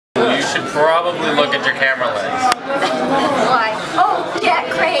should probably look at your camera lens. Why? Oh, yeah,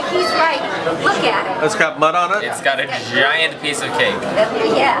 Craig, he's right. Look at it. It's got mud on it? It's got a giant piece of cake.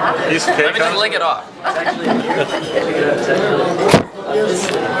 Yeah. Piece of cake. Let me just lick it off.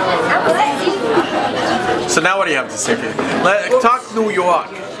 So now what do you have to say? Talk New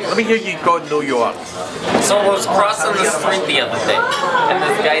York. Let me hear you go to New York. So I was crossing the street the other day, and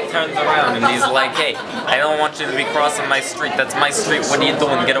this guy turns around and he's like, hey, I don't want you to be crossing my street. That's my street. What are you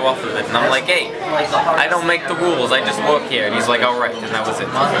doing? Get off of it. And I'm like, hey, I don't make the rules. I just walk here. And he's like, all right. And that was it.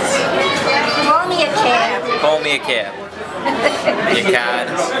 Call me a cab. Call me a cab. You cad.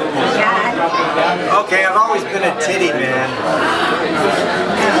 Okay, I've always been a titty man.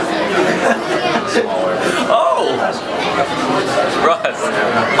 Oh! Russ.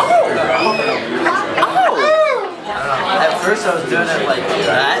 Oh! At first I was doing it like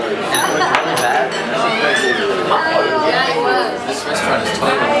that, and it was really bad. Yeah, he was. This restaurant is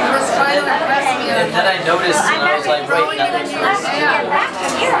totally He was trying to impress me. And then I noticed, and I was like, wait, that looks nice.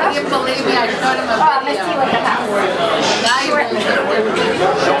 Yeah. You believe me, I showed him a video. Now you won't believe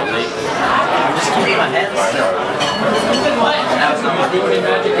it. I'm just keeping my hands still. Now it's not my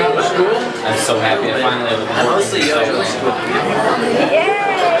school. I'm so happy to finally have I'm mostly yo-yo school.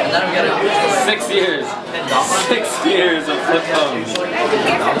 And then I'm gonna do 6 years. 6 years of flip phones.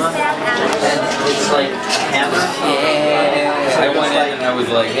 and it's like hammer. Yeah. I went in and I was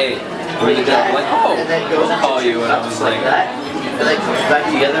like, hey, where the guy? Like, oh, we'll call you. And I was like, that. And it comes back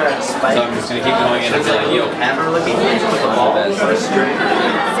together at a spike. so I'm just gonna keep going in and be like, yo, Hammer looking thing with the ball or a string.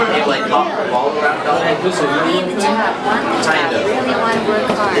 You like pop the ball around on it. Kind of. Really want to work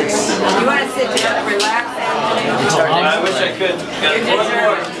hard. You want to sit down and relax? I wish I could.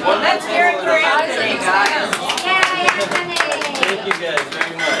 Let's hear it for Anthony, guys. Thank you guys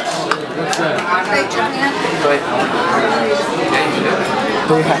very much. Great job, Anthony.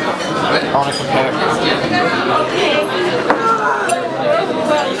 I want to compare.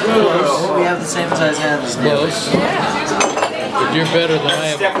 We have the same size hands. Close. But you're better than I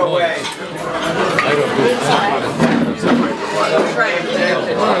am. Step away. I don't do that.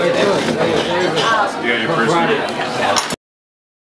 You got your first